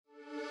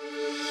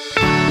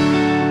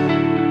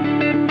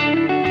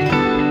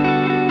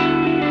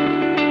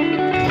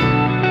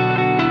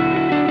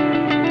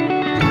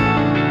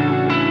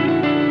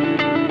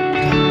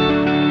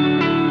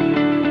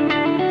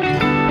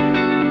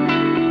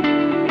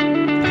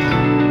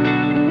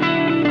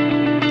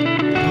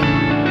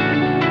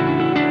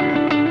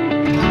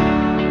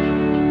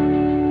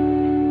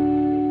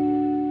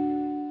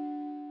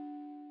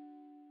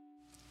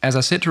As I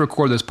sit to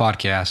record this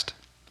podcast,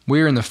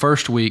 we are in the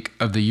first week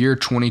of the year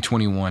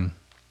 2021.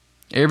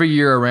 Every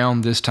year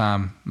around this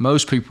time,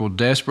 most people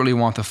desperately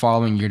want the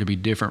following year to be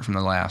different from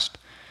the last.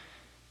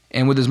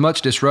 And with as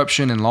much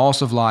disruption and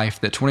loss of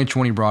life that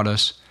 2020 brought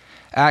us,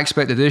 I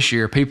expect that this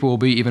year people will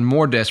be even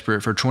more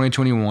desperate for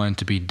 2021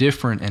 to be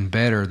different and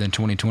better than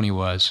 2020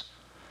 was.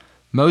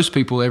 Most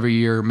people every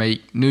year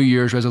make New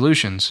Year's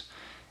resolutions,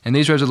 and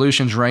these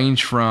resolutions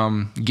range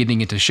from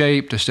getting into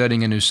shape to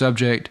studying a new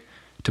subject,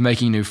 to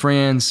making new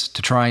friends,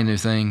 to trying new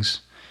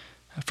things.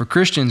 For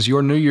Christians,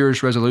 your New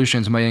Year's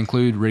resolutions may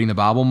include reading the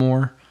Bible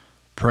more,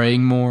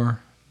 praying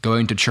more,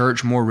 going to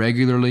church more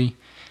regularly,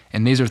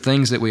 and these are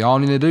things that we all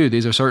need to do.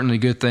 These are certainly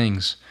good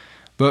things.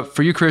 But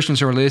for you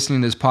Christians who are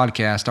listening to this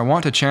podcast, I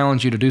want to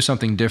challenge you to do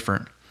something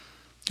different.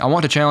 I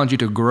want to challenge you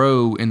to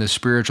grow in the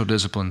spiritual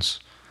disciplines.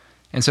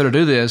 And so to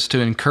do this,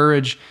 to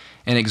encourage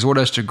and exhort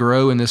us to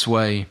grow in this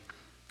way,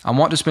 I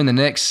want to spend the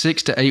next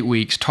 6 to 8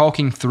 weeks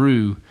talking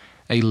through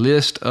a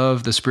list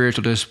of the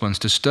spiritual disciplines,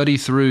 to study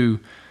through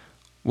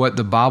what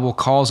the Bible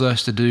calls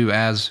us to do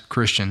as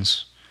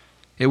Christians.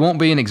 It won't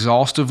be an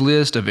exhaustive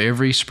list of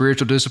every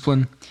spiritual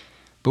discipline,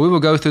 but we will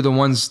go through the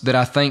ones that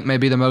I think may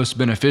be the most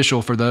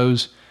beneficial for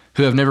those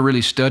who have never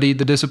really studied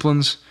the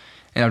disciplines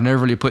and have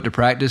never really put to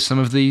practice some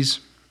of these.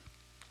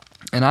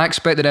 And I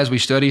expect that as we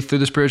study through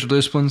the spiritual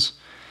disciplines,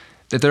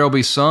 that there will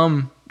be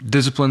some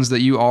disciplines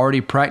that you already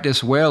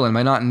practice well and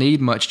may not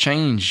need much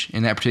change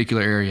in that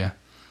particular area.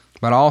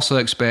 But I also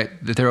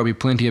expect that there will be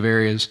plenty of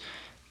areas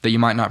that you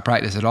might not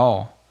practice at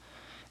all.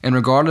 And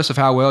regardless of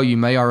how well you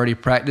may already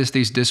practice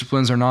these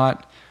disciplines or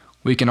not,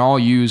 we can all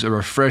use a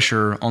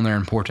refresher on their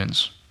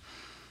importance.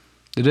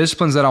 The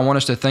disciplines that I want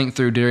us to think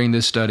through during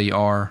this study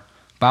are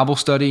Bible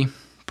study,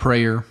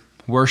 prayer,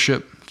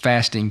 worship,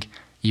 fasting,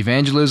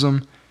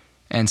 evangelism,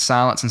 and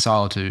silence and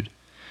solitude.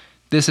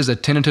 This is a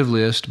tentative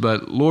list,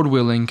 but Lord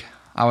willing,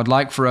 I would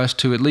like for us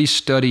to at least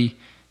study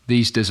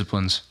these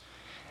disciplines.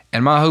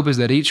 And my hope is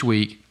that each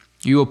week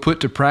you will put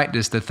to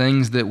practice the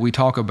things that we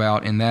talk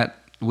about in that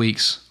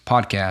week's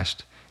podcast,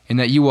 and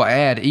that you will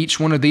add each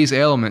one of these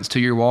elements to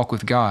your walk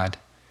with God.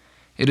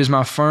 It is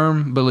my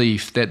firm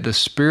belief that the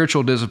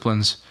spiritual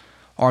disciplines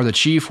are the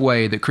chief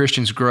way that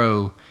Christians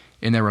grow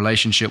in their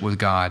relationship with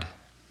God.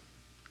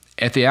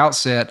 At the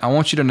outset, I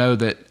want you to know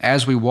that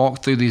as we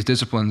walk through these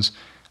disciplines,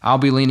 I'll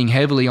be leaning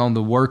heavily on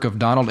the work of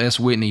Donald S.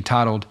 Whitney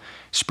titled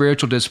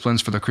Spiritual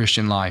Disciplines for the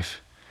Christian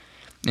Life.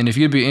 And if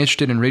you'd be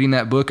interested in reading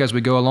that book as we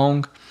go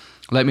along,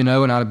 let me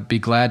know and I'd be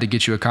glad to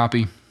get you a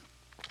copy.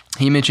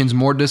 He mentions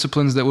more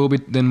disciplines than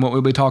what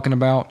we'll be talking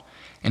about,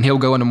 and he'll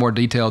go into more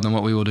detail than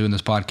what we will do in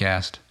this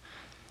podcast.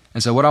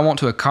 And so what I want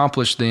to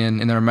accomplish then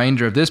in the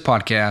remainder of this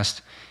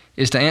podcast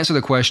is to answer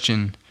the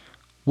question,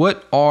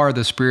 what are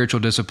the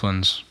spiritual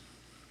disciplines?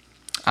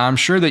 I'm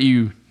sure that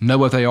you know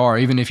what they are,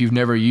 even if you've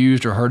never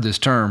used or heard this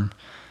term.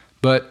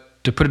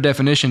 But to put a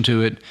definition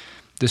to it,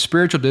 the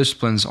spiritual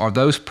disciplines are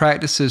those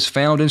practices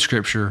found in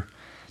Scripture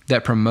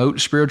that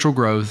promote spiritual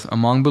growth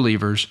among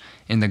believers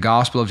in the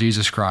gospel of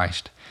Jesus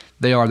Christ.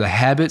 They are the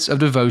habits of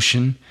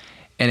devotion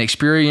and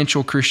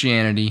experiential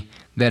Christianity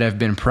that have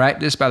been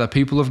practiced by the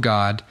people of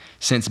God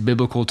since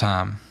biblical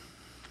time.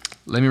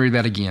 Let me read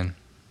that again.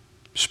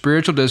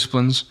 Spiritual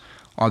disciplines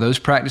are those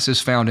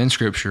practices found in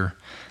Scripture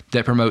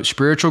that promote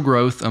spiritual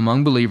growth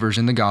among believers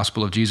in the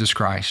gospel of Jesus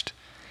Christ.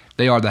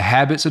 They are the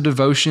habits of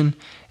devotion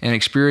and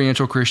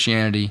experiential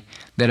Christianity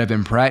that have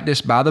been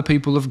practiced by the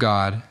people of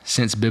God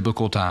since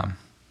biblical time.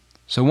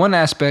 So one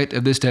aspect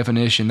of this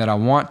definition that I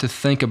want to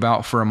think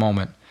about for a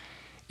moment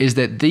is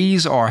that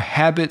these are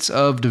habits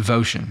of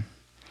devotion.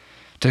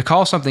 To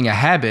call something a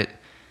habit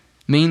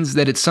means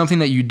that it's something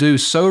that you do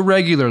so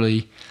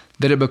regularly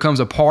that it becomes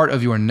a part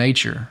of your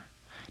nature.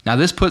 Now,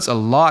 this puts a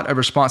lot of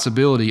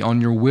responsibility on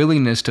your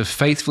willingness to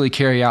faithfully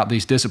carry out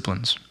these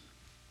disciplines.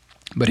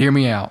 But hear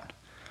me out.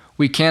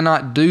 We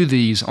cannot do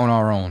these on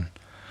our own.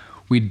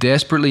 We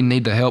desperately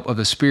need the help of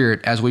the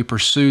Spirit as we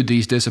pursue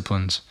these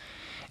disciplines.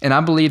 And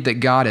I believe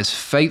that God is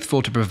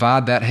faithful to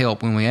provide that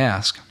help when we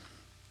ask.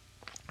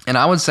 And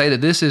I would say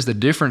that this is the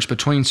difference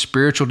between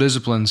spiritual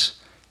disciplines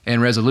and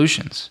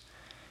resolutions.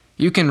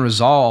 You can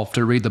resolve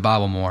to read the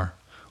Bible more,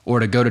 or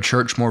to go to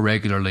church more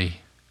regularly,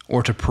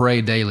 or to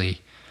pray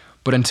daily.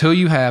 But until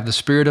you have the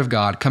Spirit of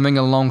God coming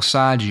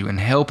alongside you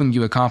and helping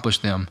you accomplish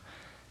them,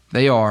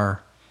 they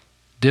are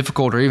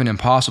difficult or even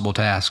impossible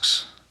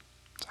tasks.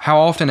 How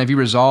often have you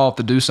resolved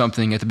to do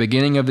something at the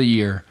beginning of the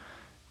year,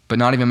 but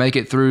not even make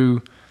it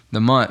through the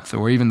month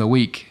or even the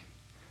week?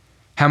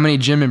 How many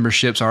gym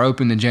memberships are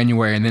opened in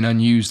January and then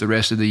unused the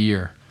rest of the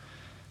year?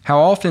 How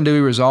often do we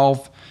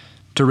resolve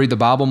to read the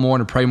Bible more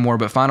and to pray more,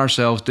 but find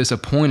ourselves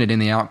disappointed in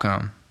the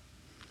outcome?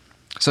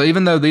 So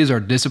even though these are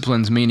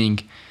disciplines, meaning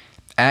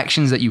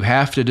actions that you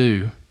have to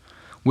do,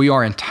 we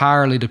are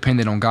entirely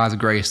dependent on God's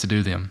grace to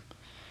do them.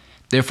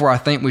 Therefore, I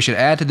think we should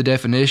add to the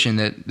definition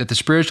that the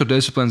spiritual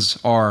disciplines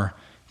are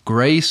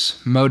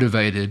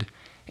grace-motivated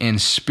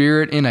and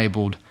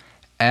Spirit-enabled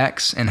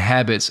acts and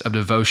habits of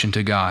devotion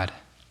to God.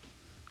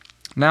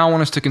 Now I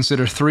want us to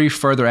consider 3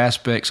 further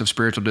aspects of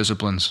spiritual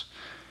disciplines.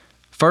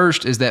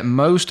 First is that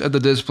most of the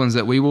disciplines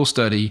that we will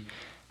study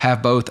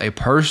have both a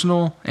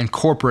personal and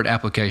corporate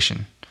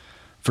application.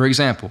 For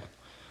example,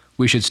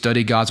 we should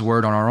study God's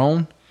Word on our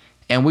own,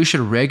 and we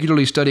should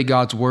regularly study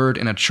God's Word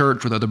in a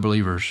church with other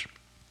believers.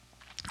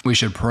 We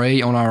should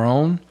pray on our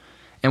own,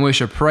 and we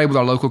should pray with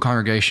our local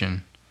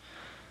congregation.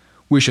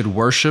 We should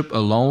worship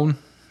alone,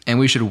 and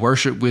we should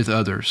worship with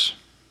others.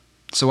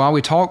 So while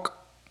we talk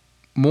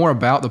more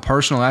about the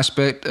personal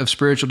aspect of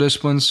spiritual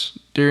disciplines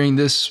during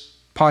this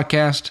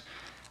podcast,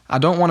 I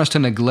don't want us to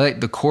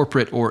neglect the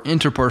corporate or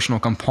interpersonal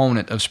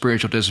component of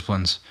spiritual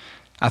disciplines.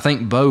 I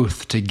think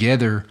both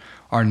together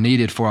are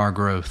needed for our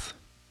growth.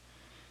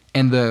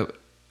 And the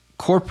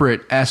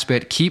corporate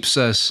aspect keeps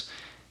us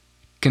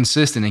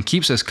consistent and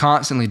keeps us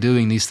constantly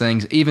doing these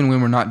things even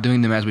when we're not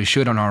doing them as we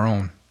should on our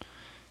own.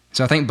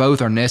 So I think both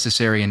are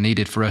necessary and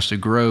needed for us to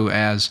grow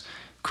as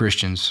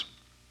Christians.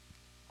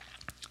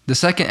 The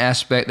second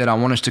aspect that I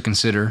want us to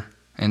consider,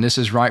 and this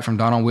is right from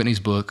Donald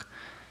Whitney's book,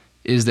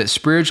 is that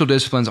spiritual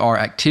disciplines are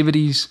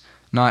activities,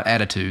 not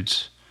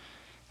attitudes.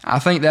 I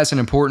think that's an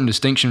important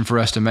distinction for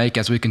us to make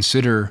as we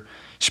consider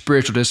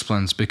spiritual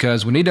disciplines,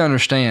 because we need to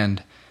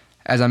understand,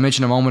 as I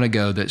mentioned a moment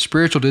ago, that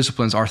spiritual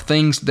disciplines are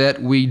things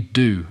that we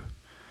do.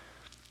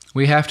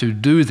 We have to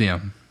do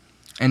them.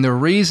 And the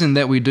reason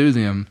that we do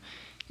them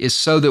is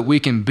so that we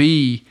can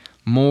be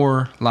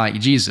more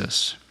like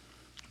Jesus.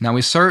 Now,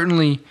 we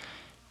certainly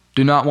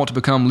do not want to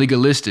become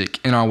legalistic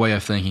in our way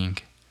of thinking,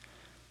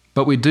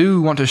 but we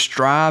do want to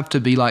strive to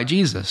be like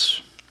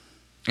Jesus.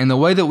 And the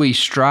way that we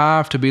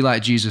strive to be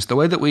like Jesus, the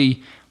way that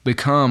we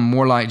become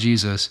more like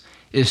Jesus,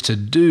 is to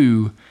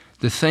do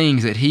the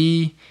things that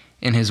He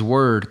and His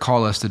Word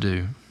call us to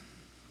do.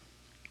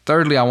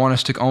 Thirdly, I want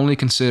us to only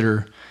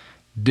consider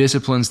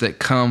disciplines that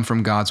come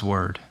from God's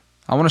Word.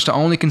 I want us to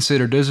only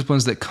consider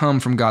disciplines that come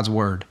from God's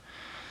Word.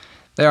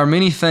 There are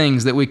many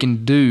things that we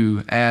can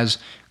do as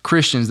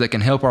Christians that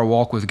can help our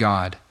walk with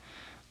God.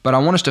 But I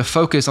want us to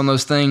focus on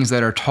those things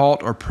that are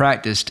taught or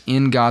practiced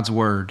in God's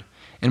Word,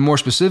 and more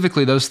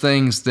specifically, those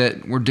things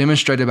that were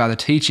demonstrated by the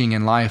teaching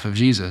and life of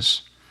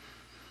Jesus.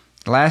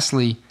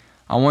 Lastly,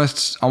 I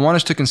want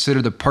us to consider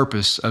the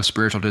purpose of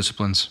spiritual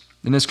disciplines.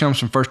 And this comes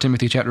from 1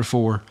 Timothy chapter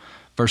 4,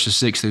 verses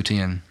 6 through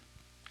 10.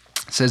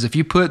 It says, "If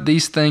you put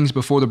these things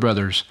before the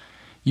brothers,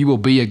 you will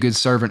be a good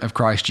servant of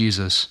Christ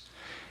Jesus,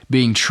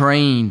 being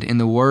trained in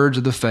the words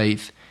of the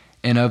faith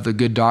and of the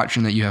good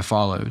doctrine that you have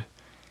followed.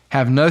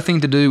 Have nothing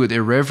to do with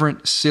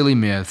irreverent, silly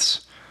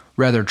myths.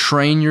 Rather,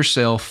 train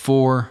yourself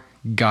for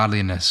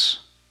godliness."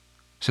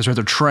 It says,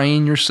 rather,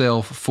 train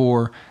yourself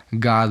for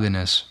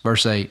godliness.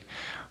 Verse 8,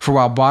 "For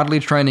while bodily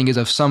training is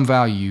of some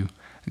value,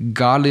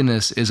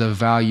 godliness is of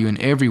value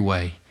in every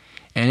way,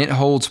 and it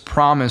holds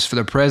promise for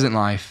the present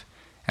life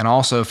and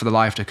also for the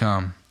life to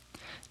come.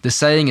 The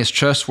saying is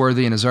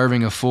trustworthy and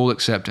deserving of full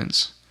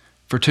acceptance.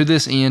 For to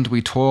this end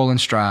we toil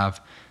and strive,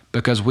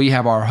 because we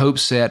have our hope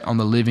set on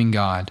the living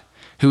God,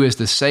 who is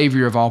the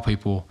Savior of all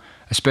people,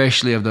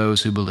 especially of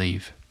those who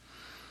believe."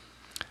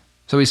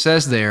 So he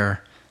says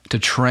there to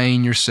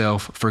train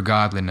yourself for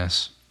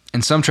godliness.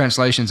 In some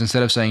translations,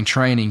 instead of saying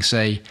training,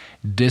 say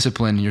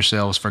discipline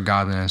yourselves for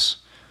godliness.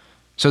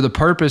 So the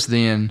purpose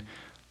then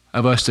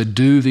of us to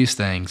do these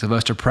things, of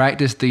us to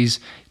practice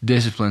these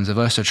disciplines, of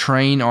us to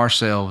train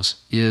ourselves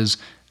is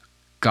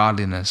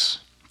godliness.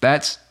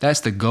 That's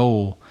the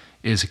goal,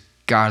 is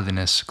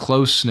godliness,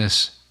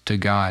 closeness to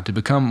God, to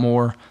become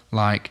more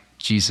like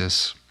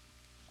Jesus.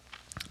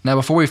 Now,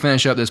 before we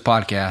finish up this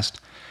podcast,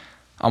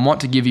 I want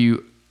to give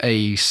you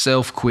a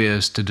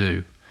self-quiz to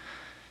do.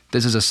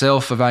 This is a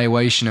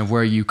self-evaluation of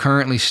where you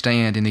currently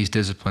stand in these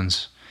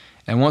disciplines.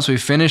 And once we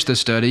finish the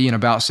study in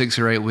about 6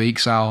 or 8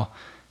 weeks, I'll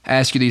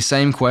ask you these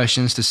same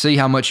questions to see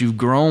how much you've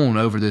grown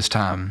over this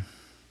time.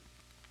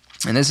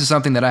 And this is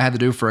something that I had to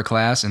do for a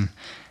class, and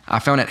I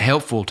found it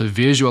helpful to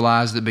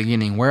visualize at the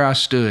beginning where I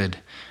stood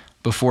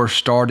before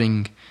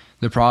starting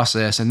the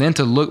process, and then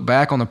to look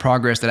back on the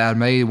progress that I had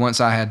made once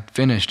I had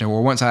finished,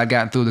 or once I had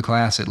gotten through the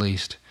class at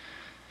least.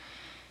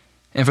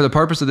 And for the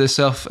purpose of this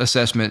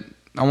self-assessment,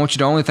 I want you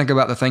to only think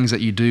about the things that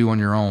you do on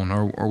your own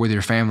or with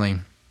your family.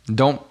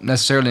 Don't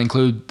necessarily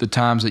include the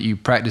times that you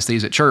practice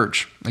these at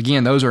church.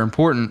 Again, those are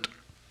important,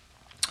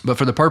 but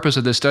for the purpose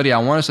of this study, I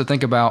want us to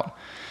think about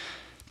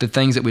the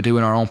things that we do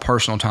in our own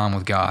personal time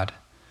with God.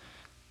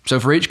 So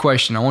for each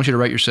question, I want you to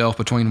rate yourself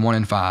between 1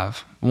 and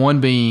 5.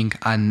 1 being,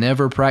 I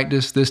never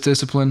practice this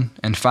discipline,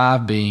 and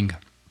 5 being,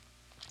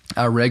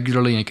 I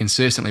regularly and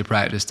consistently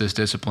practice this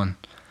discipline.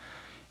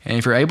 And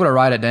if you're able to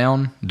write it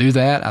down, do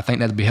that. I think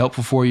that'd be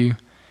helpful for you.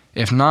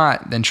 If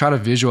not, then try to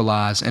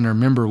visualize and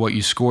remember what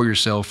you score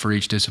yourself for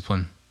each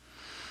discipline.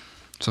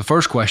 So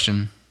first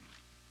question,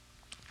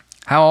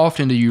 how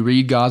often do you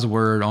read God's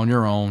Word on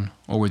your own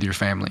or with your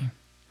family?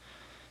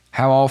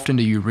 How often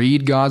do you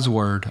read God's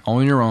Word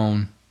on your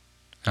own,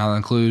 and I'll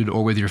include,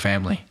 or with your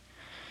family?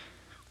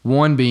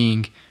 1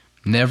 being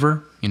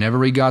never, you never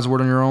read God's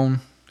Word on your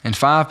own, and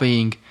 5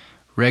 being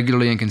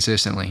regularly and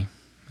consistently.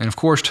 And of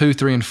course, 2,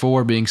 3, and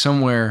 4 being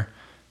somewhere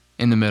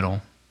in the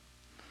middle.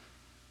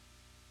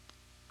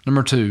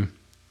 Number 2,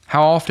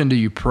 How often do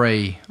you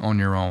pray on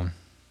your own?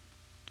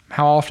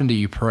 How often do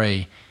you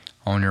pray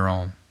on your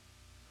own?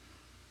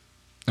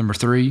 Number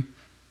 3,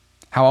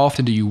 how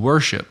often do you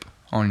worship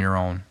on your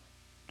own?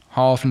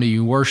 How often do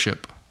you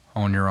worship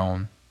on your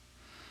own?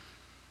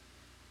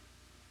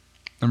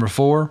 Number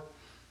 4,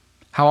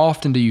 how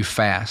often do you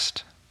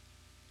fast?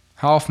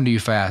 How often do you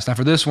fast? Now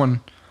for this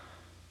one,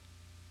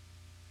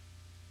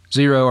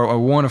 0 or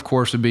 1, of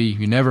course, would be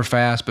you never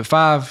fast, but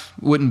 5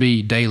 wouldn't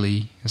be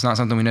daily. It's not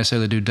something we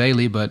necessarily do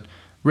daily, but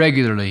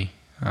regularly,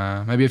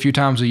 maybe a few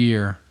times a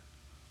year,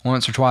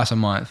 once or twice a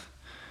month.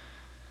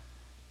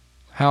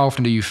 How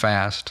often do you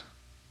fast?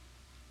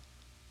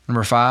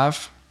 Number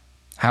 5,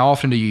 how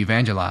often do you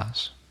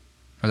evangelize?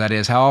 Or that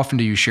is, how often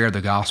do you share the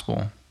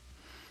gospel?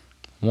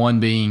 1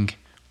 being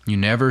you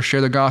never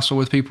share the gospel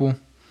with people.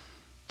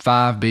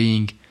 5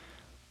 being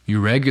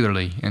you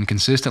regularly and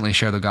consistently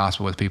share the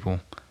gospel with people.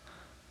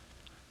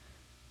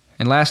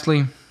 And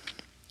lastly,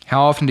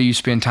 how often do you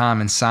spend time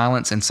in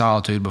silence and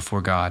solitude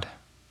before God?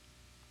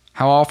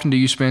 How often do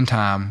you spend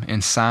time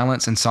in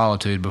silence and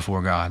solitude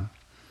before God?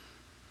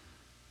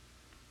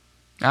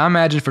 I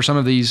imagine for some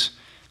of these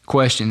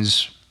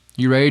questions,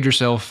 you rated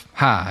yourself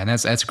high, and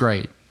that's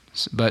great.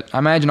 But I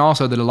imagine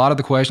also that a lot of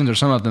the questions, or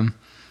some of them,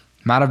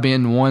 might have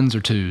been 1s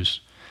or 2s.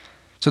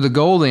 So the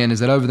goal then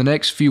is that over the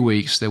next few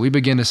weeks that we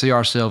begin to see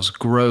ourselves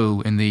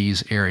grow in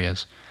these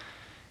areas.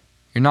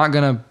 You're not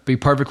going to be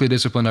perfectly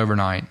disciplined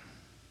overnight.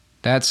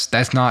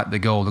 That's not the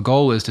goal. The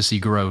goal is to see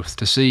growth,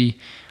 to see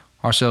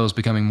ourselves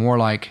becoming more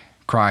like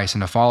Christ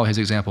and to follow His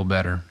example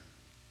better.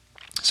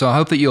 So I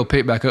hope that you'll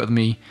pick back up with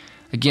me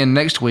again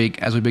next week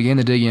as we begin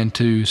to dig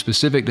into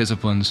specific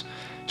disciplines,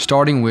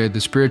 starting with the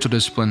spiritual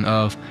discipline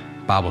of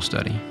Bible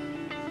study.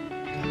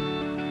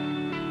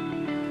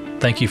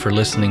 Thank you for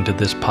listening to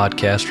this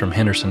podcast from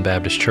Henderson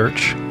Baptist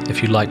Church.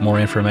 If you'd like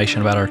more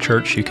information about our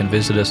church, you can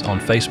visit us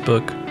on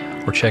Facebook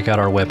or check out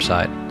our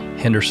website,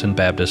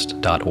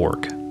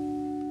 hendersonbaptist.org.